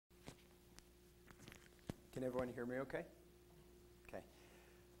Can everyone hear me okay? Okay.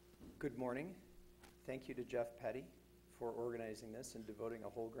 Good morning. Thank you to Jeff Petty for organizing this and devoting a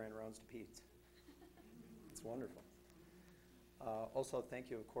whole grand rounds to Pete's. It's wonderful. Also, thank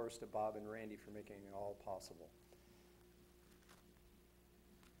you, of course, to Bob and Randy for making it all possible.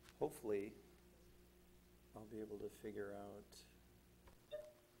 Hopefully, I'll be able to figure out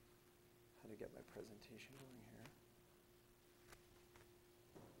how to get my presentation going here.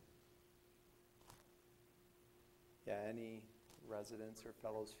 Yeah, any residents or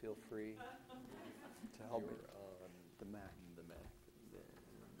fellows feel free to help me. The Mac. The Mac.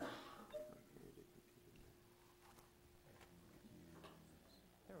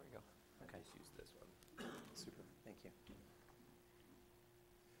 There we go. Okay. Just use this one. Super. Thank you.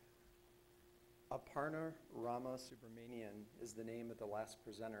 Aparna Rama Subramanian is the name of the last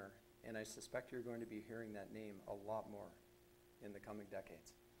presenter, and I suspect you're going to be hearing that name a lot more in the coming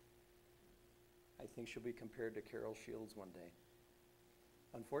decades. I think she'll be compared to Carol Shields one day.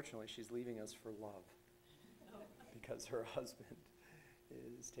 Unfortunately, she's leaving us for love because her husband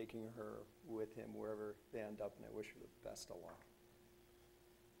is taking her with him wherever they end up, and I wish her the best of luck.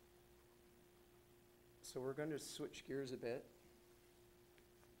 So we're going to switch gears a bit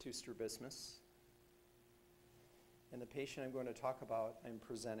to strabismus. And the patient I'm going to talk about, I'm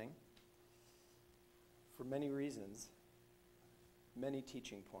presenting for many reasons, many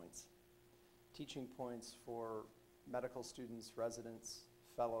teaching points. Teaching points for medical students, residents,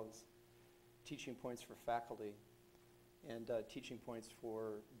 fellows, teaching points for faculty, and teaching points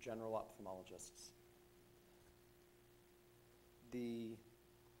for general ophthalmologists. The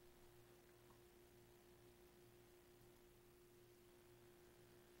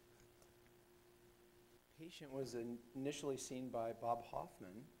patient was initially seen by Bob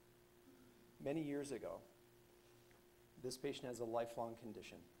Hoffman many years ago. This patient has a lifelong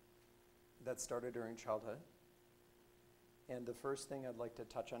condition that started during childhood. And the first thing I'd like to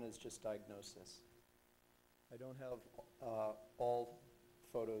touch on is just diagnosis. I don't have all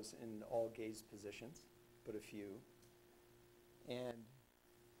photos in all gaze positions, but a few. And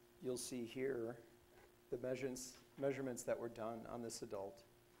you'll see here the measurements that were done on this adult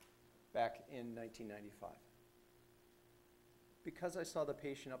back in 1995. Because I saw the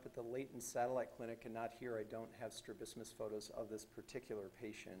patient up at the Layton Satellite Clinic and not here, I don't have strabismus photos of this particular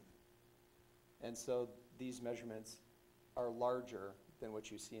patient. And so these measurements are larger than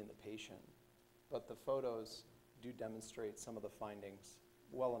what you see in the patient. But the photos do demonstrate some of the findings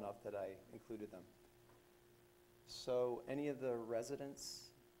well enough that I included them. So any of the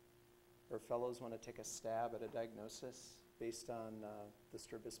residents or fellows want to take a stab at a diagnosis based on the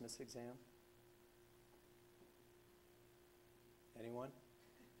strabismus exam? Anyone?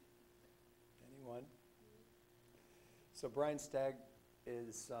 Anyone? So Brian Stagg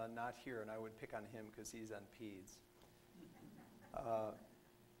is not here, and I would pick on him because he's on peds.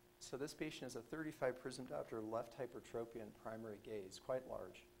 So this patient is a 35 prism diopter left hypertropia in primary gaze, quite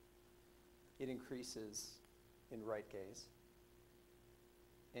large. It increases in right gaze,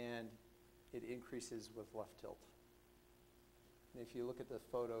 and it increases with left tilt. And if you look at the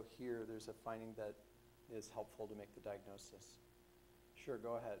photo here, there's a finding that is helpful to make the diagnosis. Sure,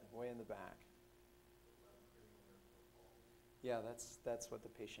 go ahead, way in the back. Yeah, that's what the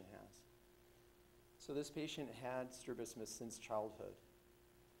patient has. So this patient had strabismus since childhood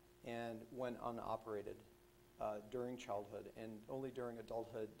and went unoperated during childhood, and only during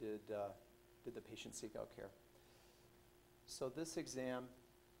adulthood did the patient seek out care. So this exam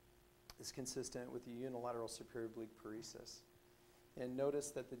is consistent with the unilateral superior oblique paresis. And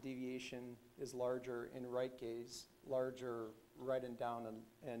notice that the deviation is larger in right gaze, larger right and down,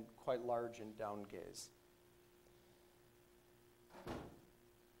 and quite large in down gaze.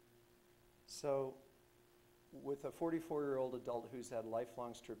 So with a 44-year-old adult who's had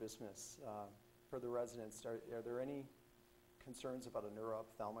lifelong strabismus, for the residents, are there any concerns about a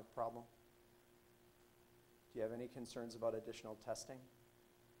neuroophthalmic problem? Do you have any concerns about additional testing?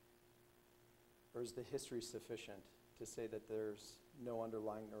 Or is the history sufficient to say that there's no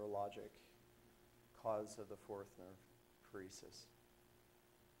underlying neurologic cause of the fourth nerve paresis?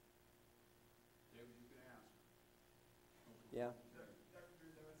 David, you can ask. Yeah? Dr.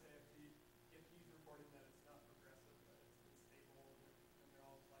 Drews, I would say if he's reporting that it's not progressive, but it's stable, and they're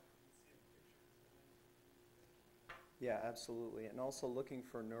all likely to see in pictures. Yeah, absolutely. And also looking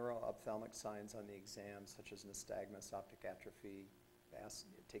for neuroophthalmic signs on the exam, such as nystagmus, optic atrophy,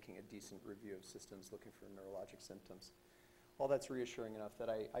 taking a decent review of systems, looking for neurologic symptoms. All that's reassuring enough that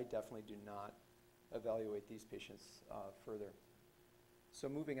I definitely do not evaluate these patients further. So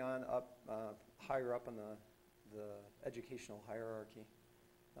moving on up, higher up on the educational hierarchy,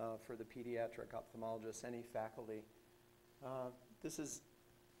 for the pediatric ophthalmologist, any faculty.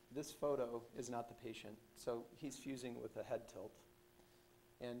 This photo is not the patient, so he's fusing with a head tilt,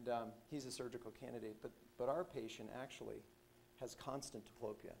 and he's a surgical candidate, but our patient actually has constant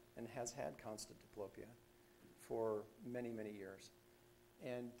diplopia and has had constant diplopia for many, many years.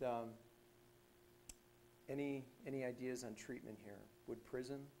 And any ideas on treatment here? Would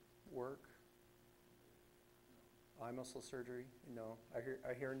PRISM work? Eye muscle surgery? No.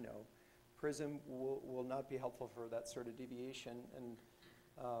 I hear no. PRISM will not be helpful for that sort of deviation, and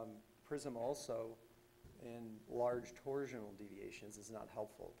PRISM also in large torsional deviations is not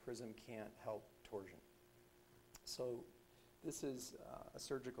helpful. PRISM can't help torsion. So this is a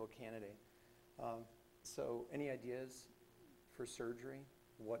surgical candidate. So any ideas for surgery?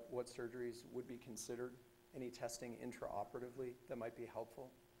 What surgeries would be considered? Any testing intraoperatively that might be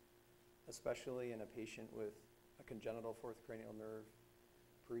helpful, especially in a patient with a congenital fourth cranial nerve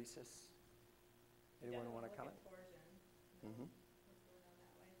paresis? Anyone want to comment? Torsion. Mm-hmm. What's going on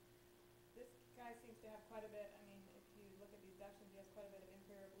that way? This guy seems to have quite a bit. I mean, if you look at these depths, he has quite a bit of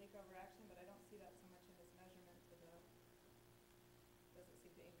inferior oblique overaction, but I don't see that so much in his measurement to the. Doesn't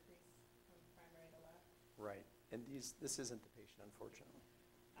seem to increase from primary to left. Right, and this isn't the patient, unfortunately.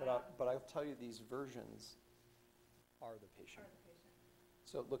 But I'll tell you, these versions are the patient.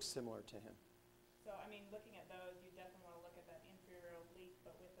 So it looks similar to him. So, I mean, looking at those, you definitely want to look at that inferior oblique,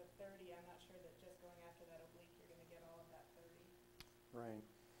 but with the 30, I'm not sure that just going after that oblique, you're going to get all of that 30. Right,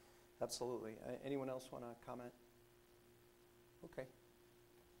 absolutely. Anyone else want to comment? Okay.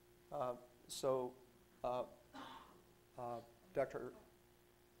 Dr.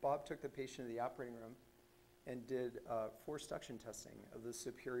 Bob took the patient to the operating room and did force suction testing of the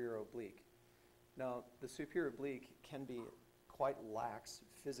superior oblique. Now, the superior oblique can be quite lax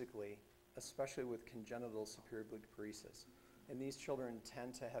physically, especially with congenital superior oblique paresis. And these children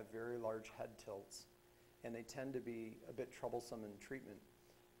tend to have very large head tilts, and they tend to be a bit troublesome in treatment,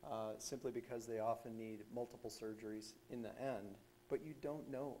 simply because they often need multiple surgeries in the end, but you don't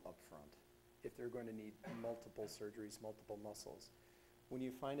know up front if they're going to need multiple surgeries, multiple muscles. When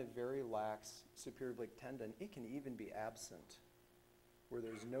you find a very lax superior oblique tendon, it can even be absent where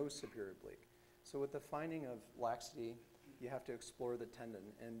there's no superior oblique. So with the finding of laxity, you have to explore the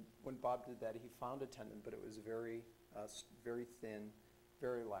tendon. And when Bob did that, he found a tendon, but it was very, very thin,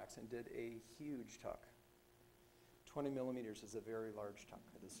 very lax, and did a huge tuck. 20 millimeters is a very large tuck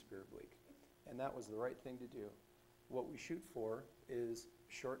of the superior oblique. And that was the right thing to do. What we shoot for is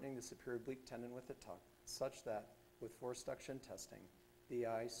shortening the superior oblique tendon with a tuck, such that with force suction testing, the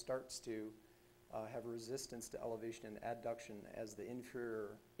eye starts to have resistance to elevation and adduction as the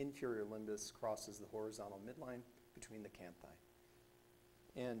inferior limbus crosses the horizontal midline between the canthi.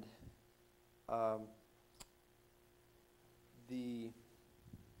 And the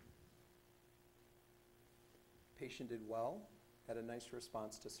patient did well, had a nice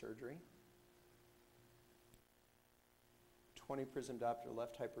response to surgery. 20 prism diopter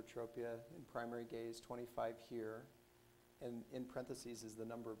left hypertropia in primary gaze, 25 here. And in parentheses is the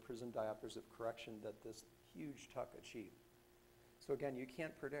number of prism diopters of correction that this huge tuck achieved. So again, you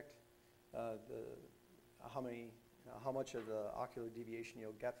can't predict how much of the ocular deviation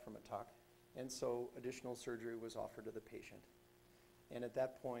you'll get from a tuck, and so additional surgery was offered to the patient. And at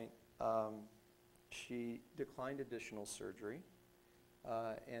that point, she declined additional surgery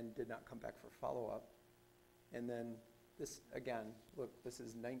and did not come back for follow-up. And then this, again, look, this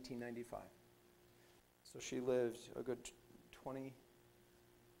is 1995. So she lived a good 20,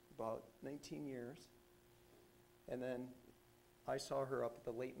 about 19 years. And then I saw her up at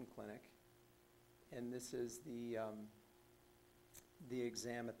the Layton Clinic, and this is the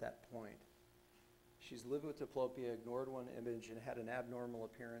exam at that point. She's lived with diplopia, ignored one image, and had an abnormal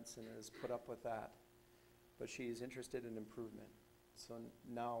appearance and has put up with that. But she's interested in improvement. So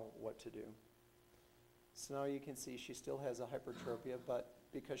now what to do? So now you can see she still has a hypertropia, but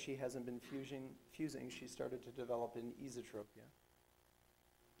because she hasn't been fusing, she started to develop an esotropia.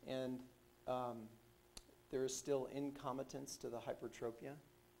 And there is still incomitance to the hypertropia.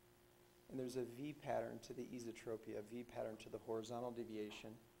 And there's a V pattern to the esotropia, a V pattern to the horizontal deviation.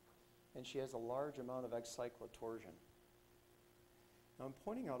 And she has a large amount of excyclotorsion. Now I'm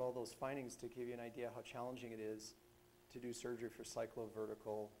pointing out all those findings to give you an idea how challenging it is to do surgery for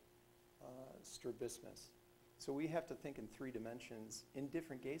cyclovertical strabismus. So we have to think in 3 dimensions in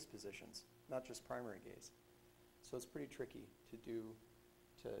different gaze positions, not just primary gaze. So it's pretty tricky to do,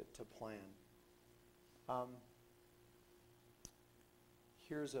 to plan.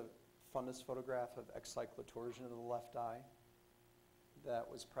 Here's a fundus photograph of excyclotorsion of the left eye that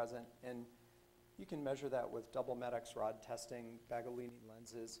was present. And You can measure that with double Maddox rod testing, Bagolini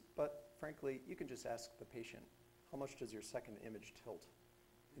lenses, but frankly, you can just ask the patient, how much does your second image tilt?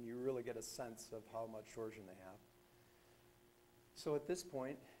 And you really get a sense of how much torsion they have. So at this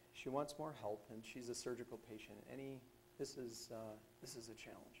point, she wants more help, and she's a surgical patient. This is a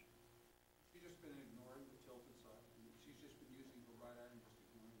challenge. She's just been ignoring the tilted side. She's just been using her right eye and just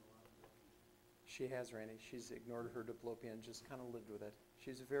ignoring the left. She has, Randy. She's ignored her diplopia and just kind of lived with it.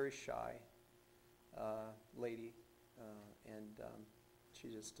 She's a very shy lady, and she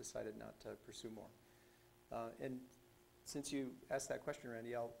just decided not to pursue more. And since you asked that question,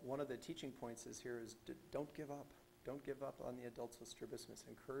 Randy, one of the teaching points here is don't give up. Don't give up on the adults with strabismus.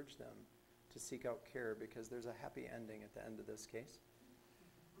 Encourage them to seek out care, because there's a happy ending at the end of this case.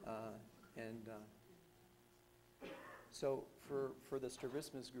 So for the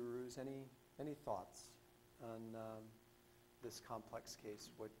strabismus gurus, any thoughts on this complex case,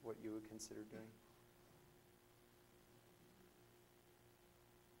 what you would consider doing?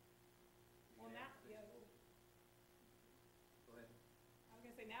 Well, now, yeah. Go ahead. I was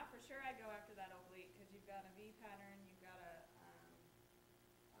gonna say, now for sure I go after that oblique, because you've got a V pattern, you've got a,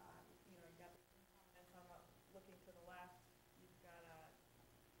 you've got the incontinence on the, looking to the left, you've got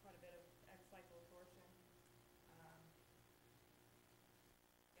quite a bit of X-cycle torsion.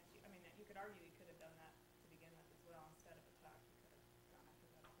 You could argue you could have done that to begin with as well, instead of a tuck, you could have gone after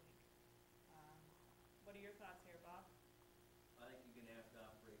that oblique. What are your thoughts here, Bob? I think you're gonna have to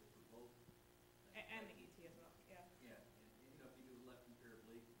operate for both. And the ET as well, yeah. Yeah, and if you do a left inferior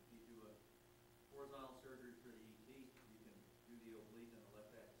oblique, if you do a horizontal surgery for the ET, you can do the oblique on the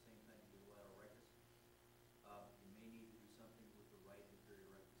left at the same time you do the lateral rectus. You may need to do something with the right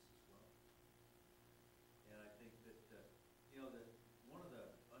inferior rectus as well. And I think that, one of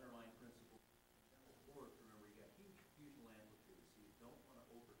the underlying principles in general force, remember, you got huge fusional amplitude, so you don't want to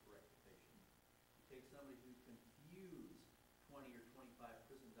overcorrect the patient. You take somebody who can fuse 20 or 25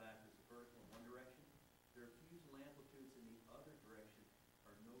 prism diopters of vertical in one direction, their fusional amplitudes in the other direction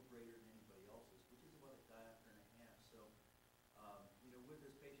are no greater than anybody else's, which is about a diopter and a half. So, with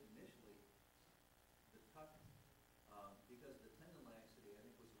this patient initially, the tuck, because of the tendon laxity, I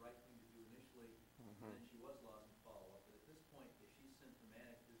think was the right thing to do initially, and then she was lost in follow-up. But at this point, if she's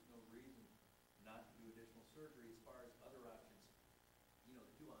symptomatic, there's no reason not to do additional surgery. As far as other options, the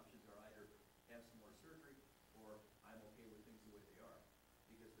two options are either have some more surgery, or I'm okay with things the way they are,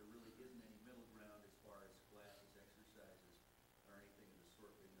 because there really isn't any middle ground as far as glasses, exercises, or anything of the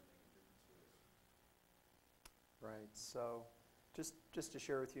sort that make a difference with us. Right. So just to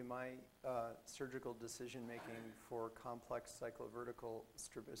share with you my surgical decision-making for complex cyclovertical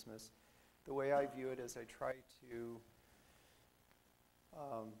strabismus, the way I view it is I try to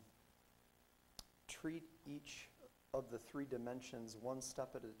treat each of the three dimensions one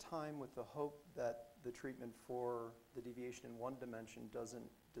step at a time, with the hope that the treatment for the deviation in one dimension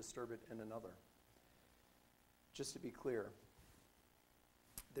doesn't disturb it in another. Just to be clear,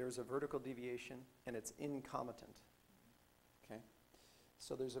 there's a vertical deviation and it's incomitant. Okay?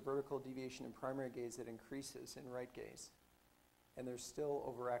 So there's a vertical deviation in primary gaze that increases in right gaze, and there's still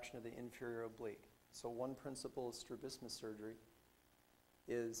overaction of the inferior oblique. So one principle of strabismus surgery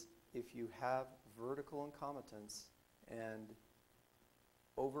is if you have vertical incomitance and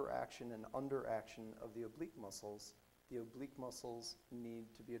overaction and underaction of the oblique muscles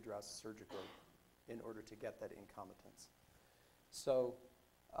need to be addressed surgically in order to get that incomitance. So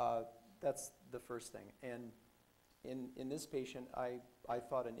that's the first thing. And in this patient, I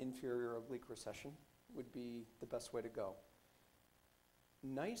thought an inferior oblique recession would be the best way to go.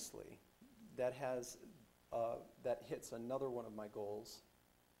 Nicely, that hits another one of my goals,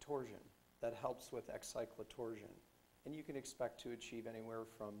 torsion. That helps with excyclotorsion. And you can expect to achieve anywhere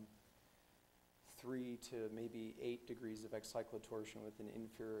from 3 to maybe 8 degrees of excyclotorsion with an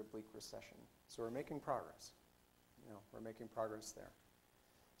inferior oblique recession. So we're making progress. We're making progress there.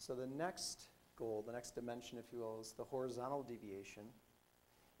 So the next goal, the next dimension, if you will, is the horizontal deviation.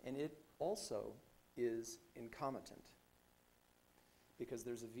 And it also is incomitant because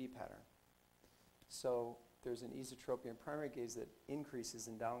there's a V pattern. So there's an esotropia in primary gaze that increases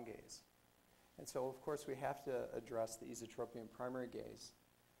in down gaze. And so, of course, we have to address the esotropia in primary gaze.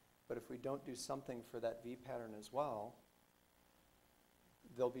 But if we don't do something for that V pattern as well,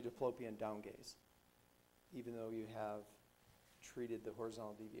 there'll be diplopia in down gaze, even though you have treated the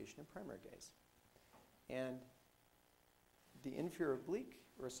horizontal deviation in primary gaze. And the inferior oblique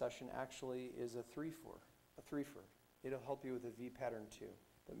recession actually is a 3-4. It'll help you with a V pattern too,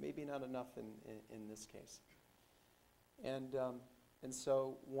 but maybe not enough in this case. And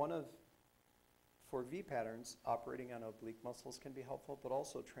so for V patterns, operating on oblique muscles can be helpful, but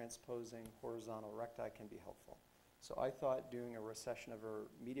also transposing horizontal recti can be helpful. So I thought doing a recession of her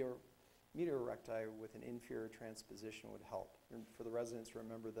medial recti with an inferior transposition would help. And for the residents,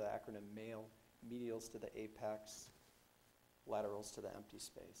 remember the acronym MAIL, medials to the apex, laterals to the empty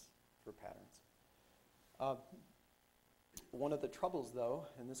space for patterns. One of the troubles, though,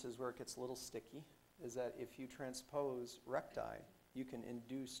 and this is where it gets a little sticky, is that if you transpose recti, you can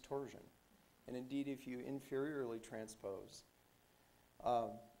induce torsion. And indeed, if you inferiorly transpose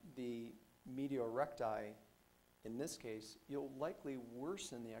the medial recti, in this case, you'll likely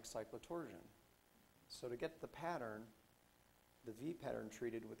worsen the excyclotorsion. So to get the pattern, the V pattern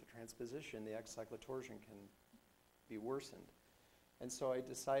treated with the transposition, the excyclotorsion can be worsened. And so I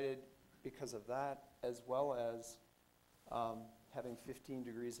decided, because of that, as well as having 15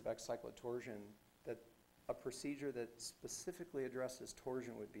 degrees of excyclotorsion, that a procedure that specifically addresses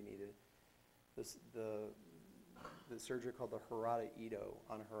torsion would be needed. The surgery called the Hirata Ito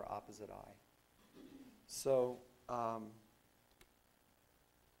on her opposite eye. So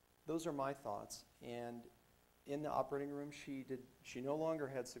those are my thoughts. And in the operating room, she no longer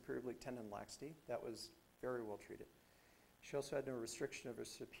had superior oblique tendon laxity. That was very well treated. She also had no restriction of her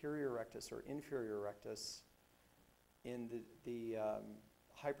superior rectus or inferior rectus in the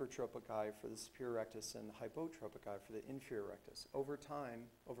hypertropic eye for the superior rectus and the hypotropic eye for the inferior rectus. Over time,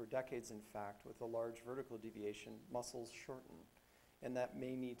 over decades in fact, with a large vertical deviation, muscles shorten. And that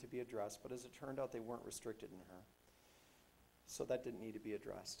may need to be addressed, but as it turned out, they weren't restricted in her. So that didn't need to be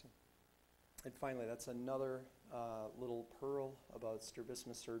addressed. And finally, that's another little pearl about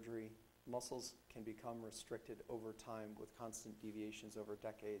strabismus surgery. Muscles can become restricted over time with constant deviations over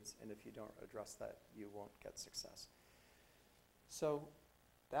decades, and if you don't address that, you won't get success. So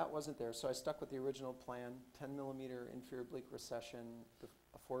that wasn't there, so I stuck with the original plan, 10 millimeter inferior oblique recession,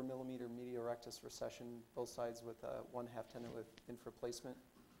 a 4 millimeter medial rectus recession, both sides with a 1/2 tendon with infraplacement.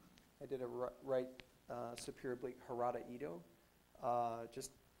 I did a right superior oblique Hirata Ito,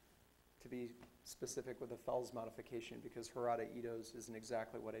 just to be specific with a Fells modification, because Hirata Ito's isn't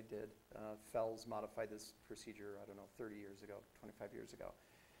exactly what I did. Fells modified this procedure, I don't know, 30 years ago, 25 years ago.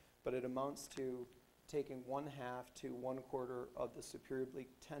 But it amounts to taking 1/2 to 1/4 of the superior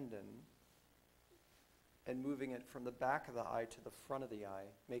oblique tendon and moving it from the back of the eye to the front of the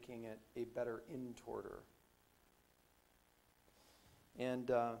eye, making it a better intorter. And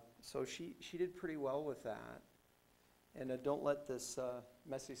so she did pretty well with that. And don't let this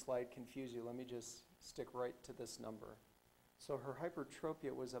messy slide confuse you. Let me just stick right to this number. So her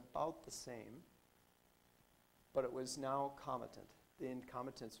hypertropia was about the same, but it was now comitant. The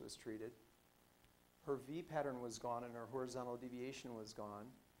incomitance was treated. Her V pattern was gone and her horizontal deviation was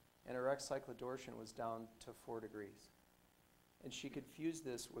gone, and her excyclodorsion was down to 4 degrees. And she could fuse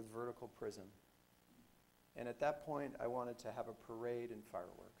this with vertical prism. And at that point, I wanted to have a parade and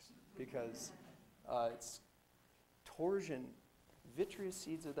fireworks, because it's torsion. Vitreous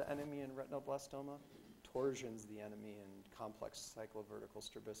seeds are the enemy in retinoblastoma. Torsion's the enemy in complex cyclovertical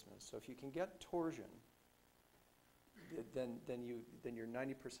strabismus. So if you can get torsion, then you're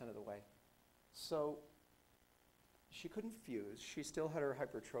 90% of the way. So she couldn't fuse. She still had her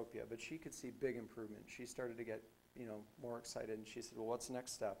hypertropia, but she could see big improvement. She started to get, more excited, and she said, "Well, what's the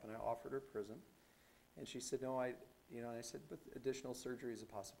next step?" And I offered her prism, and she said, "No, I said, "But additional surgery is a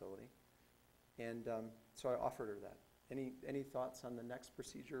possibility." And so I offered her that. Any thoughts on the next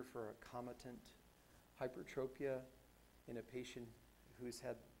procedure for a comitant hypertropia in a patient who's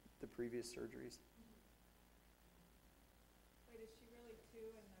had the previous surgeries? Wait, is she really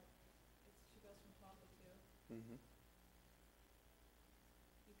 2 and she goes from 12 to 2? Mm-hmm.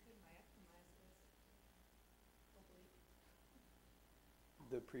 You could myectomize this oblique.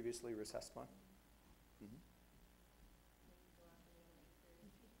 The previously recessed one? Mm-hmm. Maybe go after the other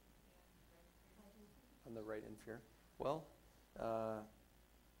inferior. Yeah, right. On the right inferior. Well,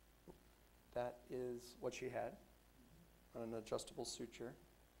 that is what she had on an adjustable suture.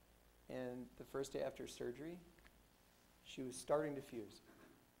 And the first day after surgery, she was starting to fuse.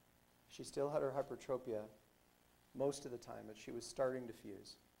 She still had her hypertropia most of the time, but she was starting to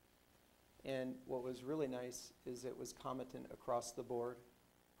fuse. And what was really nice is it was comitant across the board.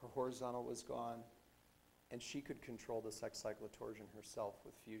 Her horizontal was gone, and she could control this excyclotorsion herself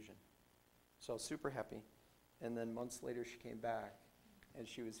with fusion. So super happy. And then months later, she came back, and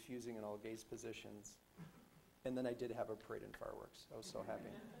she was fusing in all gaze positions. And then I did have a parade and fireworks. I was so happy.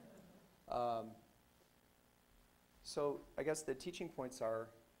 So I guess the teaching points are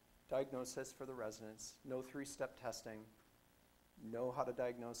diagnosis for the residents, no 3-step testing, know how to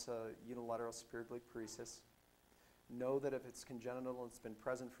diagnose a unilateral superior oblique paresis, Know that if it's congenital, it's been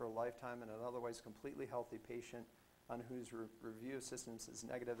present for a lifetime, and an otherwise completely healthy patient on whose review assistance is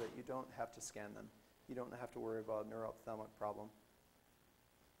negative, that you don't have to scan them. You don't have to worry about a neuroophthalmic problem.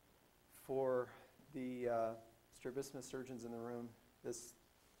 For the strabismus surgeons in the room, this,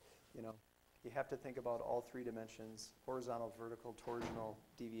 you have to think about all three dimensions: horizontal, vertical, torsional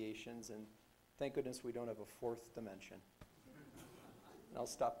deviations, and thank goodness we don't have a fourth dimension. And I'll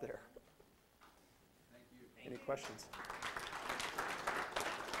stop there. Thank you. Any questions?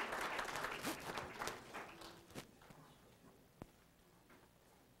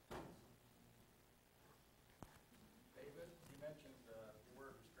 David, you mentioned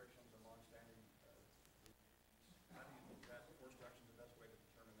word restrictions and longstanding. How do you, is that force reduction the best way to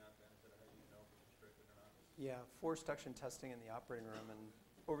determine that then? Is that how you know if it's restricted or not? Yeah, force duction testing in the operating room, and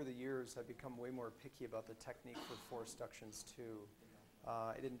over the years I've become way more picky about the technique for force ductions too.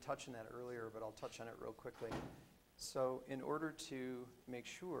 I didn't touch on that earlier, but I'll touch on it real quickly. So in order to make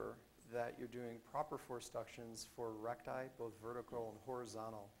sure that you're doing proper force ductions for recti, both vertical and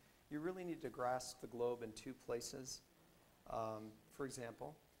horizontal, you really need to grasp the globe in two places. For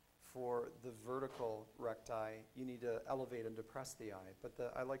example, for the vertical recti, you need to elevate and depress the eye.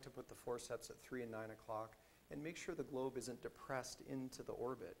 But I like to put the forceps at 3 and 9 o'clock and make sure the globe isn't depressed into the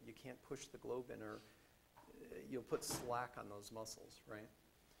orbit. You can't push the globe in, or you'll put slack on those muscles, right?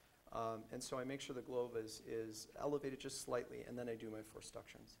 And so I make sure the globe is elevated just slightly, and then I do my force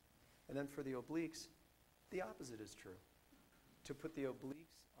ductions. And then for the obliques, the opposite is true. To put the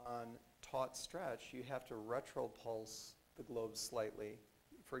obliques on taut stretch, you have to retropulse the globe slightly,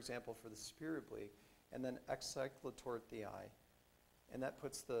 for example, for the superior oblique, and then excyclotort the eye. And that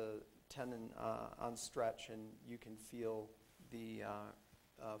puts the tendon on stretch, and you can feel the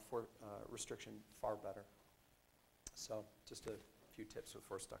restriction far better. So just a few tips with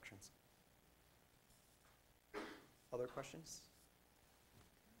force ductions. Other questions?